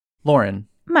Lauren.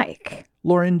 Mike.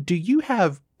 Lauren, do you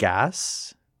have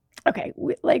gas? Okay,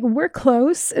 we're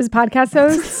close as podcast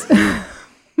hosts,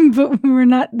 but we're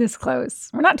not this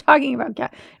close. We're not talking about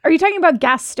gas. Are you talking about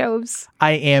gas stoves?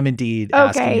 I am indeed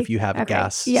asking if you have a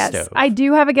gas stove. Yes, I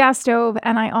do have a gas stove,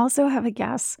 and I also have a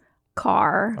gas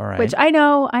car, All right. which I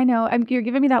know. You're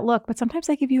giving me that look, but sometimes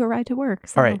I give you a ride to work.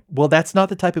 So. All right. Well, that's not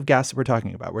the type of gas that we're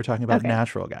talking about. We're talking about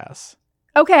natural gas.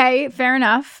 Okay, fair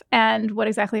enough. And what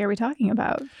exactly are we talking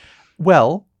about?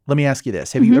 Well, let me ask you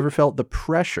this. Have you ever felt the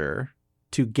pressure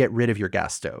to get rid of your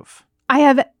gas stove? I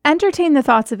have entertained the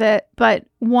thoughts of it, but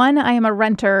one, I am a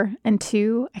renter, and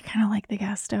two, I kind of like the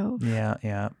gas stove.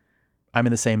 Yeah. I'm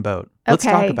in the same boat. Let's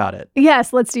talk about it.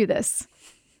 Yes, let's do this.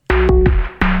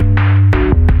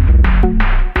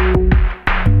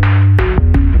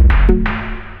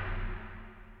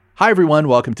 Hi, everyone.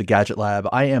 Welcome to Gadget Lab.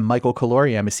 I am Michael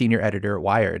Calori. I'm a senior editor at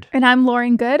Wired. And I'm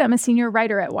Lauren Good. I'm a senior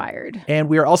writer at Wired. And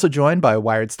we are also joined by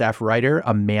Wired staff writer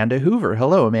Amanda Hoover.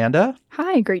 Hello, Amanda.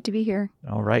 Hi, great to be here.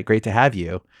 All right, great to have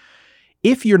you.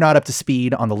 If you're not up to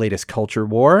speed on the latest culture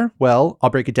war, well, I'll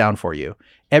break it down for you.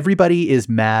 Everybody is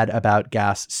mad about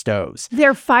gas stoves.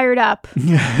 They're fired up.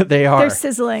 They are. They're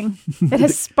sizzling. It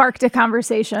has sparked a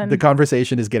conversation. The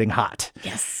conversation is getting hot.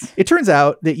 Yes. It turns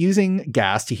out that using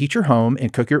gas to heat your home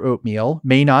and cook your oatmeal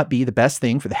may not be the best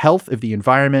thing for the health of the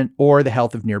environment or the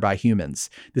health of nearby humans.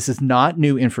 This is not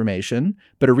new information,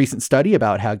 but a recent study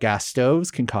about how gas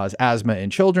stoves can cause asthma in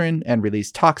children and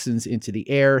release toxins into the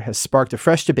air has sparked a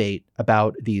fresh debate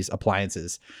about these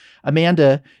appliances.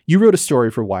 Amanda, you wrote a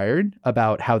story for Wired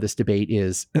about how this debate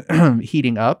is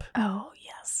heating up. Oh,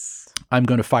 yes. I'm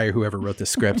going to fire whoever wrote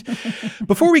this script.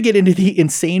 Before we get into the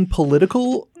insane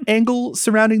political angle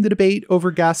surrounding the debate over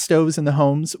gas stoves in the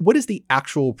homes, what is the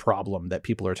actual problem that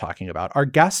people are talking about? Are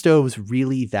gas stoves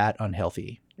really that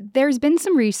unhealthy? There's been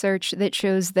some research that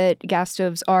shows that gas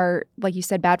stoves are, like you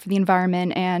said, bad for the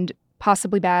environment and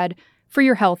possibly bad for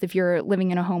your health if you're living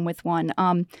in a home with one.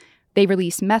 They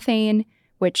release methane,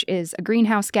 which is a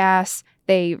greenhouse gas.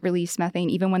 They release methane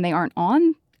even when they aren't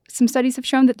on. Some studies have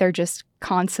shown that they're just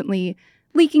constantly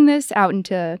leaking this out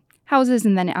into houses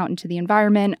and then out into the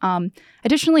environment.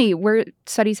 Additionally, where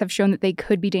studies have shown that they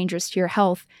could be dangerous to your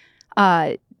health,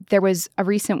 there was a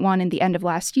recent one in the end of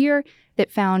last year that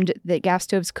found that gas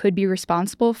stoves could be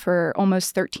responsible for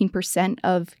almost 13%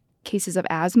 of cases of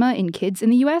asthma in kids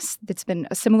in the U.S. That's been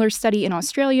a similar study in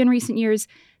Australia in recent years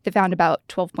that found about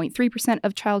 12.3%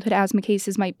 of childhood asthma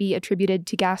cases might be attributed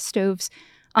to gas stoves.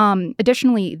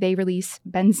 Additionally, they release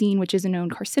benzene, which is a known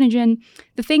carcinogen.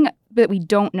 The thing that we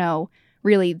don't know,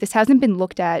 really, this hasn't been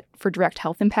looked at for direct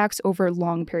health impacts over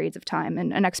long periods of time.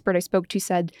 And an expert I spoke to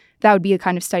said that would be a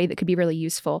kind of study that could be really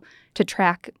useful to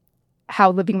track how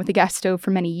living with a gas stove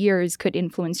for many years could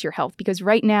influence your health. Because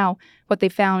right now, what they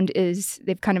found is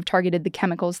they've kind of targeted the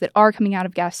chemicals that are coming out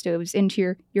of gas stoves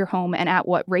into your home and at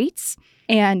what rates,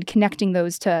 and connecting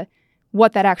those to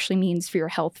what that actually means for your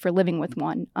health for living with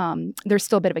one. There's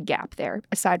still a bit of a gap there,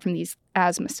 aside from these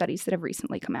asthma studies that have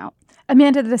recently come out.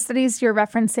 Amanda, the studies you're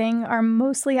referencing are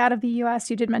mostly out of the U.S.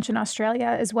 You did mention Australia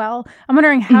as well. I'm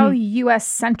wondering how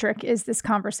U.S.-centric is this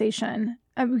conversation?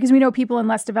 Because we know people in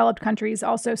less developed countries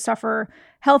also suffer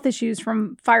health issues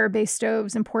from fire-based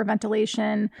stoves and poor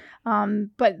ventilation.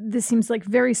 But this seems like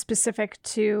very specific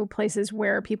to places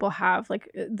where people have like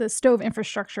the stove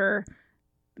infrastructure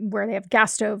where they have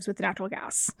gas stoves with natural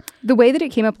gas. The way that it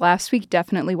came up last week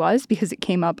definitely was because it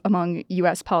came up among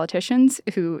U.S. politicians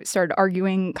who started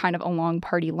arguing kind of along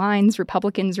party lines.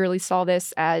 Republicans really saw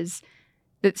this as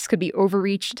this could be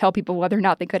overreach to tell people whether or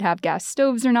not they could have gas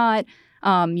stoves or not.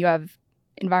 You have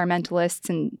environmentalists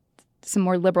and some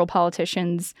more liberal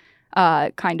politicians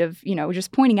kind of,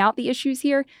 just pointing out the issues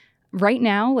here. Right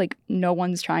now, like, no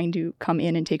one's trying to come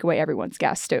in and take away everyone's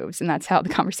gas stoves. And that's how the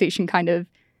conversation kind of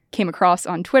came across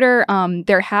on Twitter.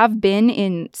 There have been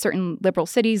in certain liberal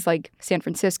cities like San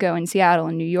Francisco and Seattle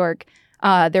and New York,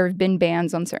 there have been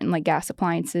bans on certain like gas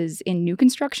appliances in new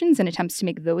constructions and attempts to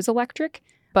make those electric.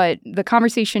 But the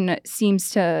conversation seems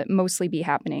to mostly be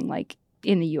happening like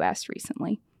in the U.S.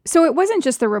 recently. So it wasn't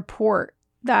just the report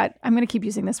that, I'm going to keep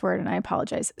using this word and I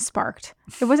apologize, sparked.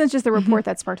 It wasn't just the report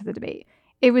that sparked the debate.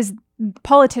 It was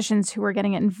politicians who were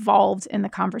getting involved in the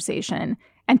conversation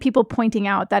and people pointing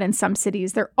out that in some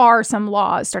cities there are some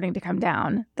laws starting to come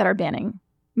down that are banning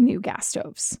new gas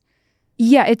stoves.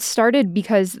 Yeah, it started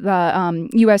because the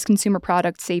U.S. Consumer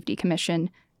Product Safety Commission,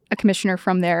 a commissioner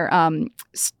from there,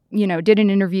 did an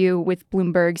interview with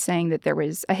Bloomberg saying that there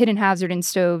was a hidden hazard in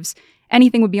stoves.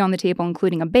 Anything would be on the table,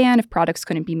 including a ban if products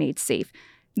couldn't be made safe.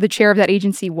 The chair of that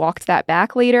agency walked that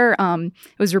back later.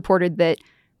 It was reported that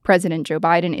President Joe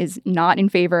Biden is not in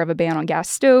favor of a ban on gas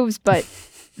stoves, but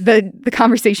the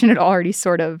conversation had already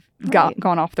sort of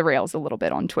gone off the rails a little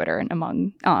bit on Twitter and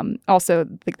among also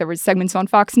like there was segments on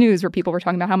Fox News where people were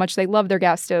talking about how much they love their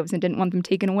gas stoves and didn't want them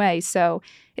taken away. So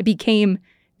it became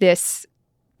this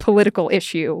political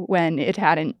issue when it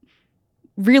hadn't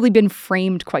really been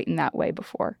framed quite in that way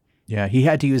before. Yeah, he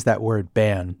had to use that word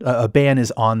ban. A ban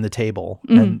is on the table.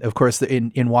 And of course,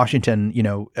 in Washington,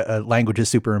 language is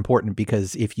super important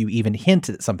because if you even hint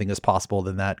that something is possible,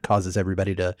 then that causes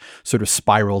everybody to sort of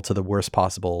spiral to the worst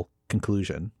possible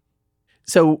conclusion.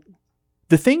 So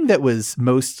the thing that was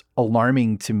most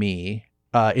alarming to me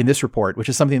in this report, which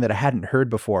is something that I hadn't heard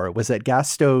before, was that gas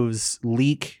stoves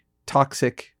leak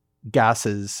toxic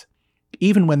gases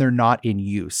even when they're not in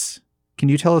use. Can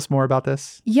you tell us more about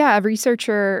this? Yeah, a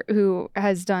researcher who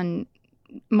has done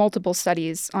multiple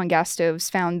studies on gas stoves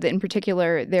found that in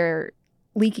particular they're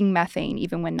leaking methane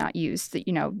even when not used.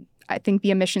 That, I think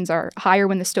the emissions are higher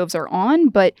when the stoves are on,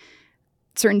 but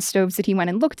certain stoves that he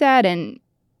went and looked at and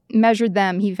measured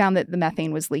them, he found that the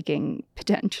methane was leaking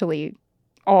potentially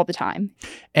all the time.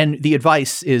 And the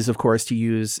advice is, of course, to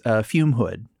use a fume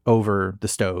hood over the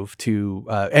stove to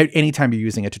anytime you're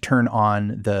using it to turn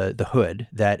on the hood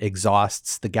that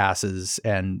exhausts the gases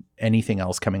and anything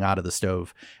else coming out of the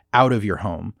stove out of your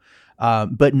home.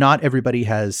 But not everybody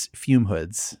has fume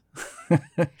hoods.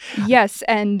 Yes,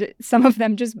 and some of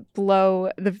them just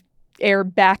blow the air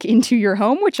back into your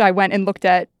home, which I went and looked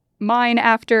at mine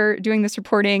after doing this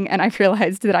reporting, and I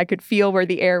realized that I could feel where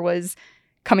the air was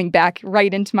coming back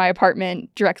right into my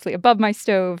apartment directly above my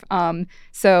stove.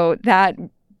 So that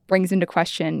brings into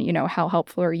question, how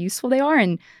helpful or useful they are.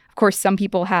 And of course, some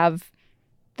people have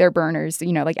their burners,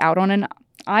 like out on an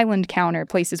island counter,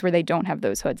 places where they don't have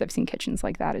those hoods. I've seen kitchens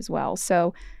like that as well.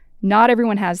 So not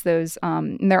everyone has those.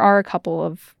 And there are a couple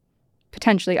of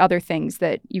potentially other things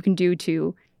that you can do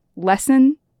to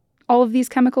lessen all of these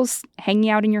chemicals hanging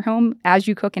out in your home as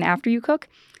you cook and after you cook.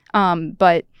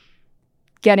 But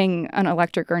getting an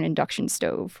electric or an induction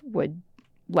stove would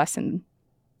lessen,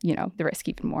 the risk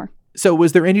even more. So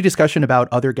was there any discussion about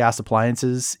other gas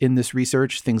appliances in this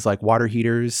research, things like water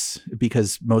heaters?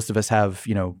 Because most of us have,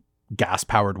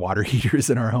 gas-powered water heaters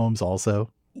in our homes also.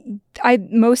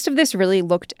 Most of this really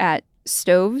looked at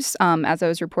stoves. As I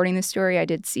was reporting this story, I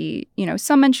did see,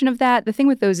 some mention of that. The thing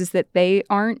with those is that they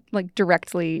aren't like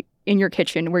directly in your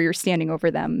kitchen where you're standing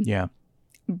over them. Yeah.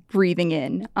 Breathing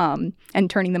in and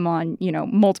turning them on,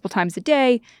 multiple times a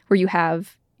day where you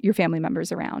have your family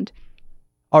members around.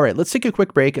 All right, let's take a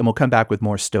quick break and we'll come back with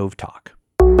more stove talk.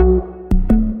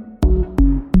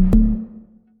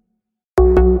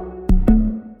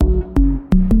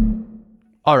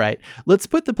 All right, let's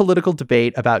put the political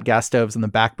debate about gas stoves on the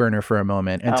back burner for a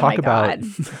moment and talk about,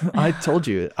 I told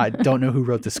you, I don't know who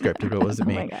wrote the script if it wasn't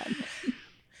me. Oh my God.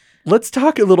 Let's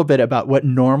talk a little bit about what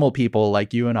normal people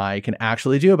like you and I can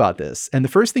actually do about this. And the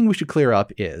first thing we should clear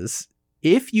up is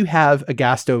if you have a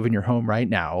gas stove in your home right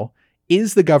now,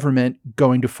 is the government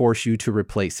going to force you to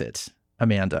replace it?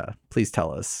 Amanda, please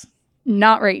tell us.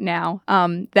 Not right now.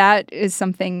 That is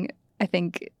something I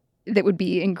think that would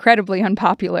be incredibly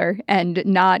unpopular and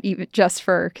not even just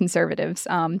for conservatives.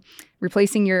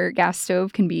 Replacing your gas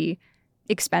stove can be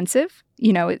expensive.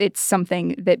 It's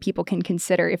something that people can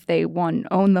consider if they, one,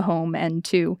 own the home and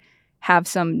two, have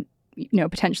some,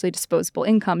 potentially disposable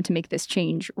income to make this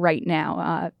change right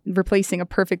now. Replacing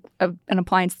an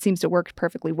appliance that seems to work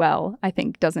perfectly well, I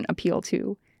think, doesn't appeal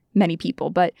to many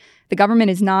people. But the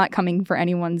government is not coming for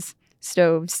anyone's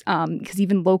stoves because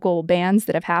even local bans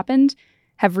that have happened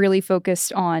have really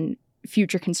focused on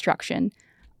future construction.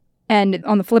 And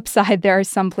on the flip side, there are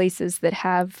some places that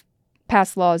have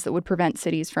passed laws that would prevent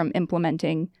cities from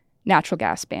implementing natural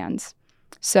gas bans.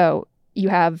 So you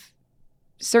have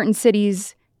certain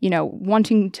cities,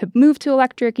 wanting to move to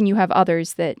electric, and you have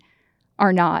others that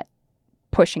are not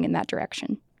pushing in that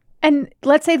direction. And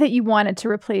let's say that you wanted to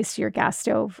replace your gas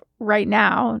stove right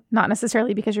now, not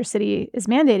necessarily because your city is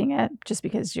mandating it, just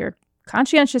because you're a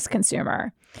conscientious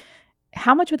consumer.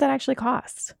 How much would that actually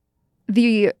cost?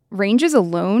 The ranges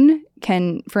alone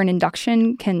for an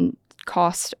induction can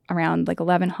cost around like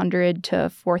 $1,100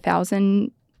 to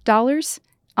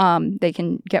 $4,000. They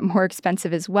can get more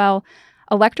expensive as well.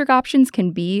 Electric options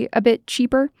can be a bit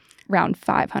cheaper, around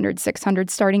 $500, $600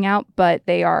 starting out, but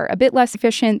they are a bit less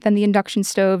efficient than the induction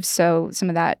stoves. So some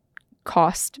of that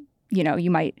cost,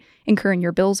 you might incur in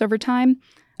your bills over time.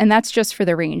 And that's just for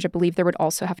the range. I believe there would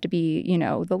also have to be,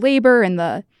 the labor and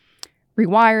the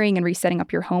rewiring and resetting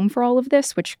up your home for all of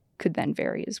this, which could then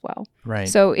vary as well. Right.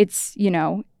 So it's,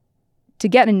 to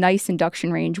get a nice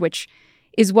induction range, which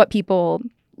is what people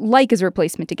like as a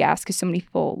replacement to gas, because so many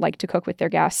people like to cook with their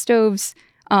gas stoves,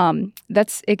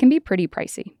 it can be pretty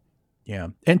pricey. Yeah.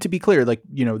 And to be clear, like,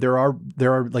 there are,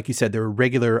 like you said, there are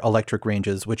regular electric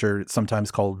ranges, which are sometimes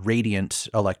called radiant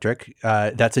electric.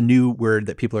 That's a new word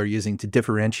that people are using to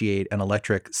differentiate an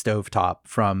electric stovetop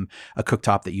from a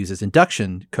cooktop that uses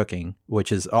induction cooking,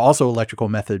 which is also electrical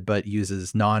method, but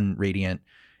uses non-radiant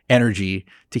energy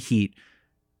to heat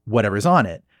whatever's on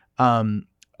it.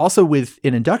 Also with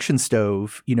an induction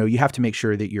stove, you have to make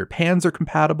sure that your pans are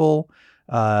compatible.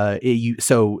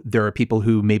 So there are people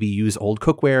who maybe use old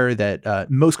cookware that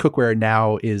most cookware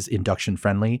now is induction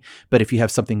friendly. But if you have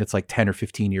something that's like 10 or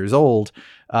 15 years old,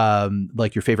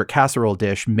 like your favorite casserole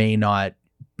dish may not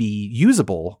be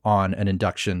usable on an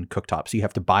induction cooktop. So you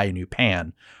have to buy a new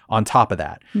pan on top of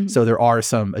that. Mm-hmm. So there are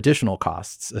some additional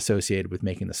costs associated with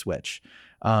making the switch.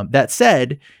 That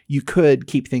said, you could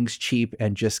keep things cheap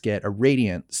and just get a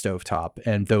radiant stovetop.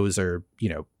 And those are,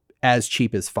 as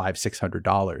cheap as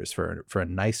 $500-$600 for a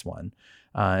nice one.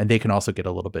 And they can also get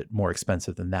a little bit more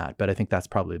expensive than that. But I think that's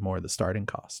probably more the starting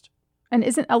cost. And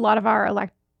isn't a lot of our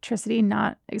electricity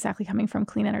not exactly coming from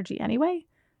clean energy anyway?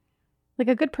 Like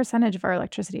a good percentage of our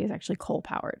electricity is actually coal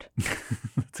powered.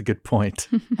 That's a good point.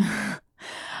 I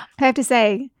have to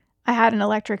say, I had an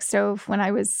electric stove when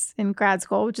I was in grad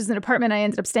school, which is an apartment I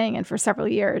ended up staying in for several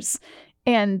years.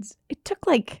 And it took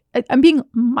I'm being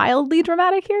mildly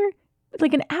dramatic here,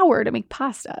 like an hour to make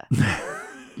pasta.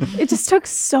 It just took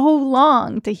so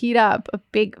long to heat up a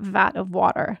big vat of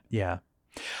water. Yeah.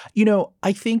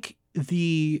 I think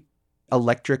the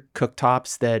electric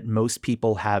cooktops that most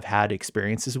people have had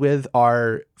experiences with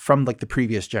are from like the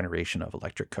previous generation of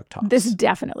electric cooktops. This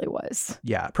definitely was.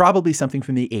 Yeah, probably something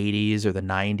from the 80s or the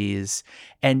 90s.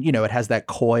 And, it has that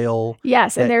coil.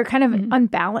 Yes, and they're kind of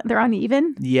unbalanced. They're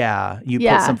uneven. Yeah, you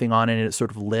put something on it and it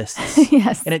sort of lists.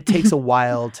 Yes. And it takes a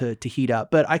while to heat up.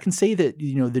 But I can say that,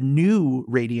 the new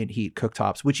radiant heat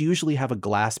cooktops, which usually have a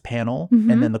glass panel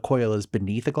and then the coil is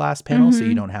beneath a glass panel, so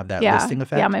you don't have that listing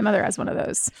effect. Yeah, my mother has one of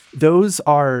those. Those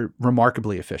are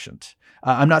remarkably efficient.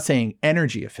 I'm not saying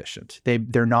energy efficient.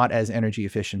 They're not as energy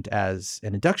efficient as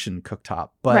an induction cooktop,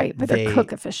 but they're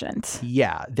cook efficient.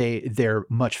 Yeah, they're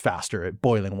much faster at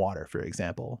boiling water, for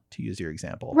example, to use your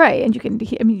example. Right, and you can.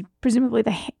 Presumably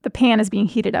the pan is being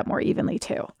heated up more evenly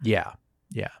too. Yeah.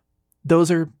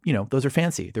 Those are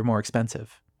fancy. They're more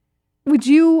expensive. Would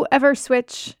you ever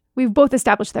switch? We've both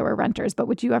established that we're renters, but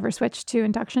would you ever switch to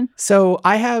induction? So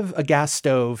I have a gas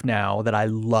stove now that I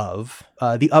love.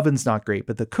 The oven's not great,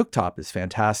 but the cooktop is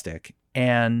fantastic.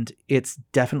 And it's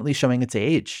definitely showing its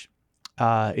age.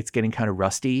 It's getting kind of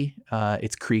rusty.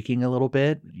 It's creaking a little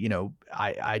bit.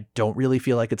 I don't really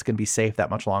feel like it's going to be safe that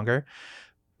much longer.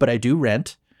 But I do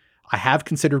rent. I have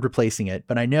considered replacing it,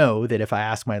 but I know that if I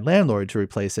ask my landlord to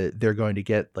replace it, they're going to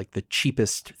get like the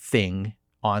cheapest thing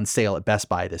on sale at Best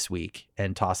Buy this week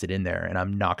and toss it in there, and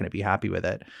I'm not going to be happy with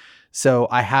it. So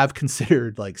I have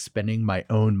considered like spending my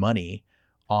own money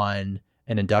on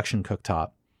an induction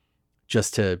cooktop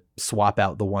just to swap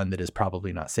out the one that is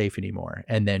probably not safe anymore,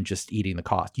 and then just eating the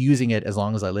cost, using it as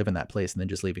long as I live in that place, and then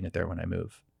just leaving it there when I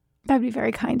move. That'd be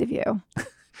very kind of you.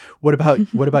 What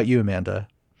about you, Amanda?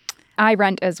 I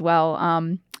rent as well.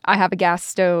 I have a gas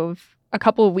stove. A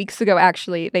couple of weeks ago,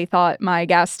 actually, they thought my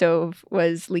gas stove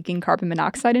was leaking carbon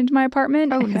monoxide into my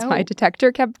apartment because my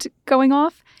detector kept going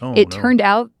off. Turned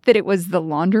out that it was the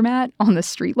laundromat on the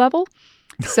street level.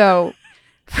 So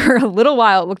for a little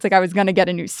while, it looked like I was going to get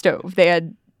a new stove. They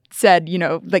had said,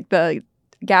 like the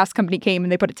gas company came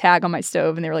and they put a tag on my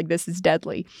stove and they were like, this is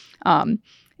deadly.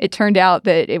 It turned out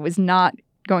that it was not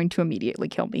going to immediately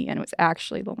kill me, and it was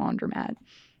actually the laundromat.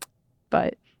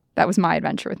 But that was my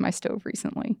adventure with my stove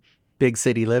recently. Big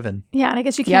city living. Yeah, and I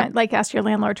guess you can't ask your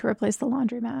landlord to replace the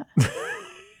laundromat.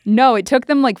 No, it took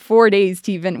them like 4 days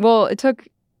to even. Well, it took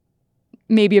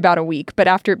maybe about a week, but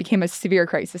after it became a severe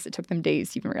crisis, it took them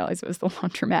days to even realize it was the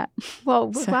laundromat. Well,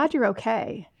 we're glad you're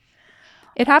okay.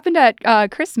 It happened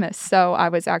at Christmas, so I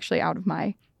was actually out of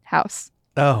my house.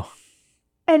 Oh.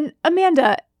 And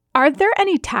Amanda, are there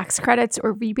any tax credits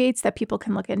or rebates that people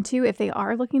can look into if they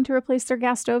are looking to replace their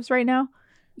gas stoves right now?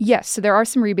 Yes, so there are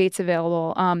some rebates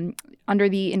available under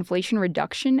the Inflation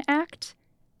Reduction Act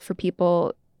for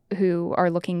people who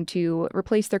are looking to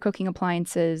replace their cooking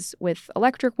appliances with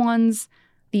electric ones.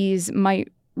 These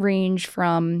might range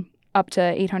from up to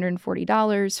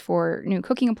 $840 for new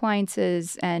cooking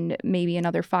appliances and maybe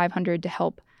another $500 to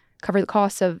help cover the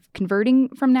costs of converting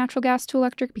from natural gas to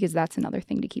electric, because that's another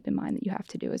thing to keep in mind that you have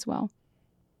to do as well.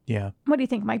 Yeah. What do you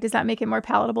think, Mike? Does that make it more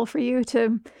palatable for you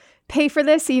to pay for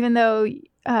this, even though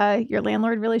your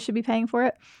landlord really should be paying for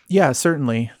it? Yeah,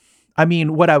 certainly. I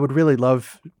mean, what I would really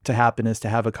love to happen is to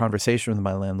have a conversation with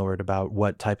my landlord about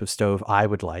what type of stove I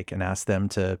would like and ask them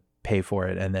to pay for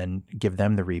it and then give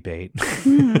them the rebate.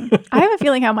 I have a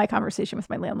feeling how my conversation with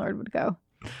my landlord would go.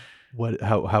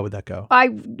 How would that go?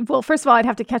 Well, first of all, I'd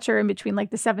have to catch her in between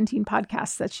like the 17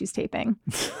 podcasts that she's taping.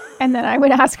 And then I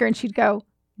would ask her and she'd go,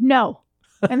 no.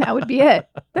 And that would be it.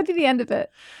 That'd be the end of it.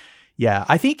 Yeah,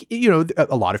 I think,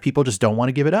 a lot of people just don't want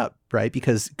to give it up, right?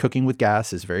 Because cooking with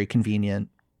gas is very convenient.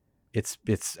 It's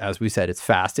as we said, it's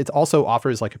fast. It also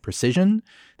offers like a precision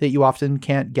that you often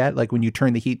can't get. Like when you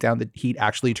turn the heat down, the heat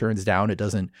actually turns down. It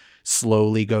doesn't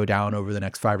slowly go down over the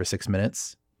next 5 or 6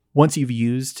 minutes. Once you've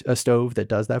used a stove that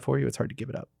does that for you, it's hard to give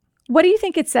it up. What do you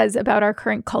think it says about our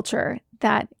current culture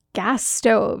that gas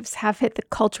stoves have hit the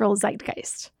cultural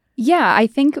zeitgeist? Yeah, I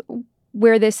think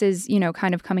where this is,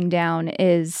 kind of coming down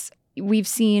is we've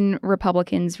seen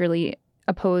Republicans really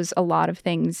oppose a lot of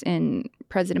things in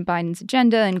President Biden's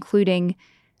agenda, including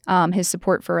his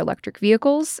support for electric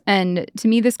vehicles. And to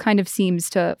me, this kind of seems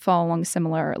to fall along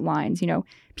similar lines.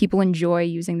 People enjoy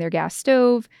using their gas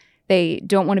stove. They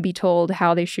don't want to be told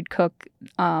how they should cook,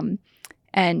 and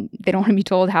they don't want to be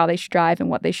told how they should drive and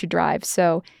what they should drive.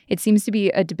 So it seems to be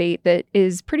a debate that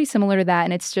is pretty similar to that.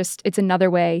 And it's another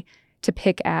way to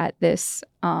pick at this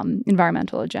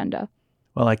environmental agenda.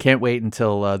 Well, I can't wait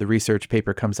until the research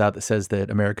paper comes out that says that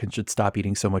Americans should stop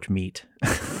eating so much meat.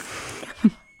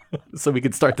 So we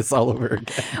can start this all over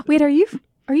again. Wait, are you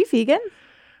vegan?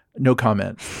 No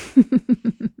comment.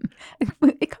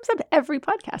 It comes up every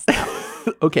podcast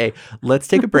now. Okay, let's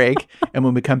take a break. And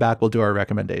when we come back, we'll do our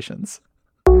recommendations.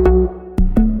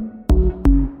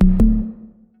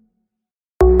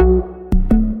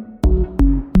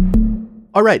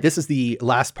 All right, this is the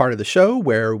last part of the show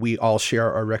where we all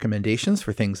share our recommendations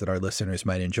for things that our listeners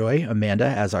might enjoy. Amanda,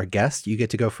 as our guest, you get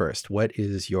to go first. What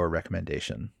is your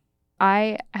recommendation?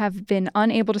 I have been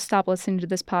unable to stop listening to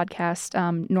this podcast,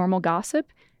 Normal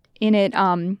Gossip. In it,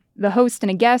 the host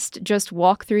and a guest just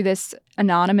walk through this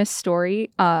anonymous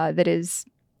story that is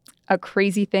a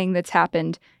crazy thing that's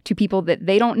happened to people that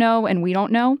they don't know and we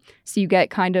don't know. So you get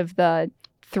kind of the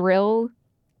thrill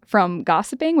from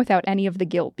gossiping without any of the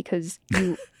guilt, because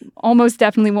you almost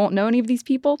definitely won't know any of these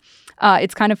people.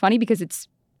 It's kind of funny because it's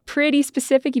pretty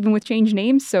specific, even with changed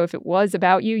names. So if it was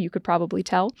about you, you could probably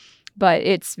tell. But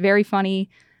it's very funny.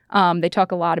 They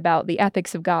talk a lot about the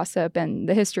ethics of gossip and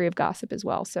the history of gossip as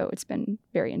well. So it's been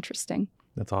very interesting.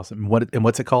 That's awesome.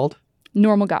 What's it called?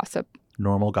 Normal Gossip.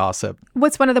 Normal Gossip.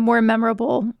 What's one of the more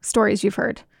memorable stories you've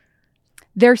heard?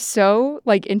 They're so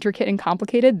intricate and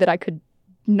complicated that I could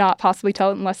not possibly tell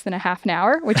it in less than a half an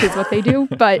hour, which is what they do.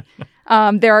 But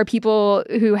there are people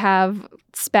who have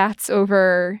spats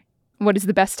over what is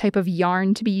the best type of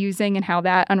yarn to be using and how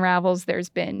that unravels. There's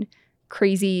been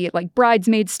crazy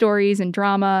bridesmaid stories and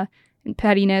drama and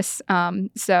pettiness.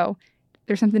 So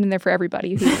there's something in there for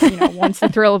everybody who wants the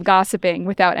thrill of gossiping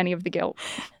without any of the guilt.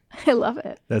 I love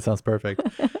it. That sounds perfect.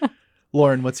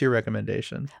 Lauren, what's your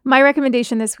recommendation? My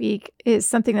recommendation this week is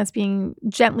something that's being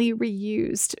gently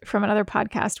reused from another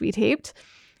podcast we taped.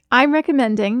 I'm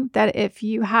recommending that if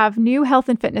you have new health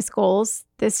and fitness goals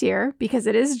this year, because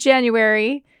it is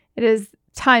January, it is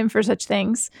time for such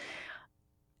things,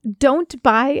 don't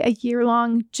buy a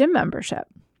year-long gym membership.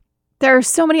 There are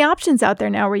so many options out there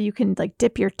now where you can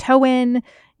dip your toe in.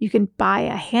 You can buy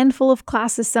a handful of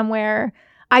classes somewhere.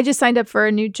 I just signed up for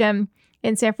a new gym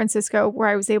in San Francisco where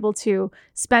I was able to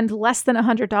spend less than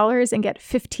 $100 and get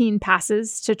 15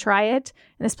 passes to try it.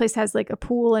 And this place has a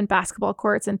pool and basketball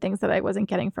courts and things that I wasn't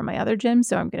getting from my other gym.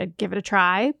 So I'm going to give it a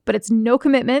try, but it's no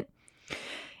commitment.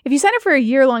 If you sign up for a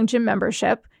year-long gym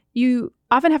membership, you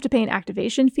often have to pay an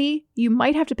activation fee. You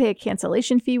might have to pay a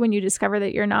cancellation fee when you discover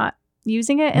that you're not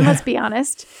using it. And let's be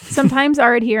honest, sometimes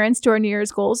our adherence to our New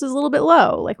Year's goals is a little bit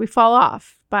low. We fall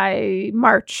off by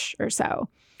March or so.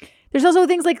 There's also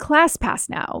things like ClassPass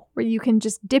now, where you can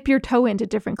just dip your toe into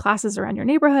different classes around your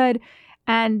neighborhood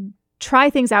and try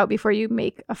things out before you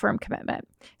make a firm commitment.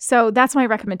 So that's my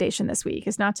recommendation this week,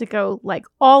 is not to go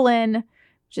all in,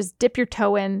 just dip your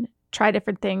toe in, try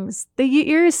different things. The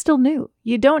year is still new.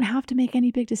 You don't have to make any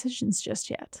big decisions just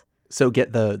yet. So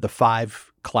get the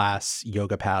 5-class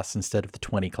yoga pass instead of the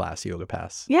 20-class yoga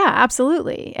pass. Yeah,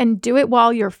 absolutely. And do it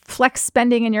while your flex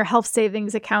spending and your health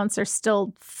savings accounts are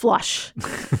still flush.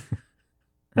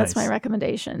 That's my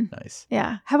recommendation. Nice.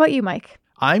 Yeah. How about you, Mike?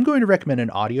 I'm going to recommend an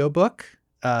audiobook.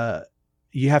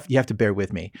 You have to bear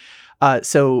with me.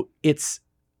 So it's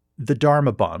The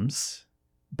Dharma Bums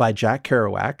by Jack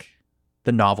Kerouac,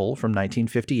 the novel from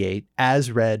 1958,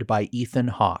 as read by Ethan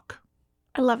Hawke.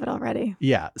 I love it already.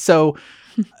 Yeah. So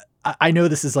I know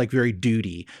this is like very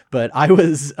duty, but I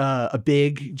was a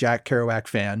big Jack Kerouac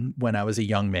fan when I was a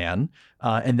young man.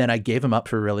 And then I gave him up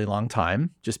for a really long time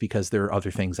just because there are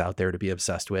other things out there to be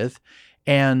obsessed with.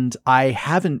 And I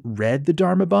haven't read the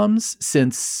Dharma Bums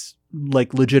since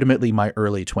like legitimately my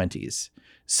early 20s.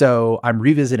 So I'm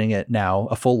revisiting it now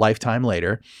a full lifetime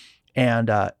later. And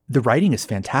the writing is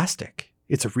fantastic.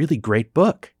 It's a really great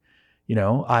book. You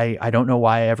know, I don't know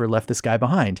why I ever left this guy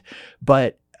behind,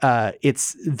 but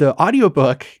it's the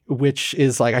audiobook, which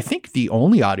is like, I think the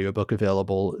only audiobook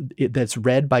available that's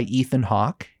read by Ethan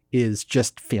Hawke, is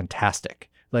just fantastic.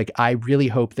 Like, I really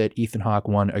hope that Ethan Hawke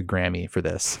won a Grammy for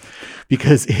this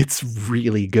because it's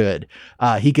really good.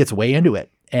 He gets way into it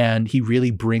and he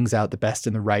really brings out the best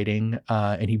in the writing,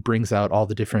 and he brings out all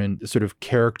the different sort of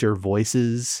character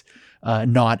voices,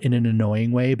 not in an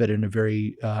annoying way, but in a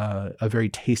very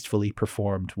tastefully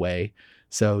performed way.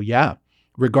 So yeah.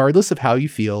 Regardless of how you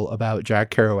feel about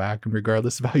Jack Kerouac and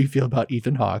regardless of how you feel about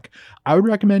Ethan Hawke, I would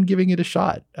recommend giving it a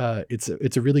shot. It's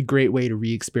a really great way to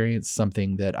re-experience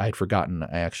something that I'd forgotten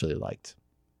I actually liked.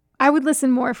 I would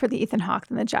listen more for the Ethan Hawke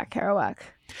than the Jack Kerouac.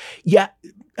 Yeah,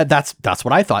 that's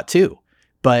what I thought too.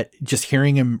 But just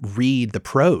hearing him read the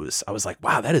prose, I was like,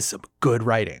 wow, that is some good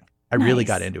writing. I really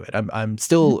got into it. I'm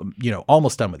still,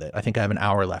 almost done with it. I think I have an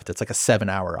hour left. It's like a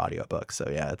 7-hour audiobook. So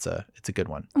yeah, it's a good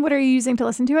one. What are you using to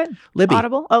listen to it? Libby.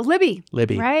 Audible? Oh, Libby.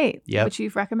 Libby. Right. Yep. Which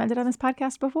you've recommended on this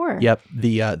podcast before. Yep.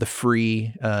 The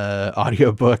free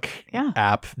audiobook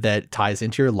app that ties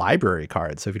into your library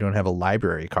card. So if you don't have a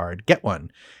library card, get one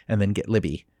and then get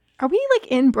Libby. Are we like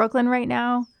in Brooklyn right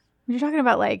now? You're talking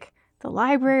about like the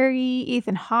library,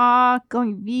 Ethan Hawke,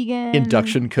 going vegan.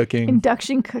 Induction cooking.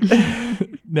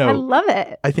 No. I love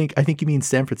it. I think you mean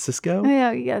San Francisco.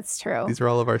 Yeah, that's true. These are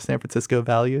all of our San Francisco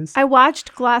values. I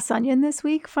watched Glass Onion this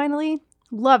week, finally.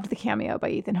 Loved the cameo by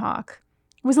Ethan Hawke.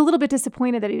 Was a little bit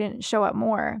disappointed that he didn't show up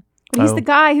more. But he's the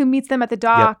guy who meets them at the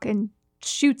dock and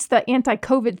shoots the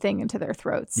anti-COVID thing into their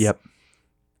throats. Yep.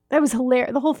 That was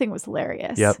hilarious. The whole thing was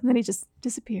hilarious. Yep. And then he just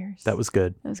disappears. That was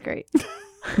good. That was great.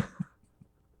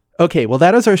 Okay, well,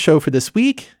 that is our show for this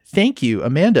week. Thank you,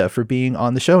 Amanda, for being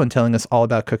on the show and telling us all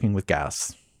about cooking with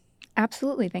gas.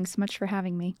 Absolutely. Thanks so much for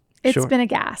having me. It's been a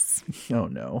gas. Oh,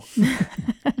 no.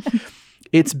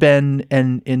 It's been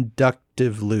an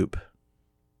inductive loop.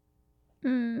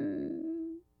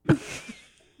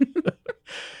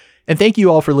 And thank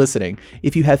you all for listening.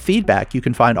 If you have feedback, you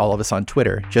can find all of us on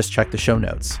Twitter. Just check the show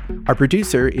notes. Our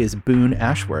producer is Boone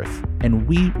Ashworth, and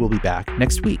we will be back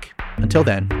next week. Until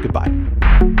then, goodbye.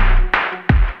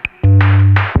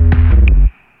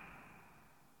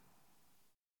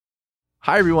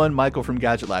 Hi, everyone. Michael from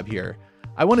Gadget Lab here.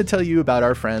 I want to tell you about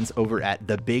our friends over at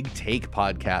The Big Take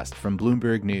podcast from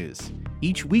Bloomberg News.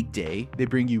 Each weekday, they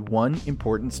bring you one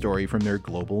important story from their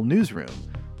global newsroom,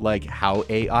 like how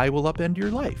AI will upend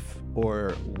your life,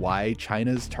 or why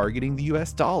China's targeting the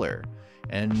US dollar,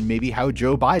 and maybe how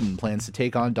Joe Biden plans to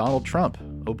take on Donald Trump.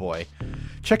 Oh boy.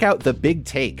 Check out The Big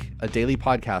Take, a daily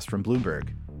podcast from Bloomberg,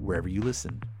 wherever you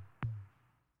listen.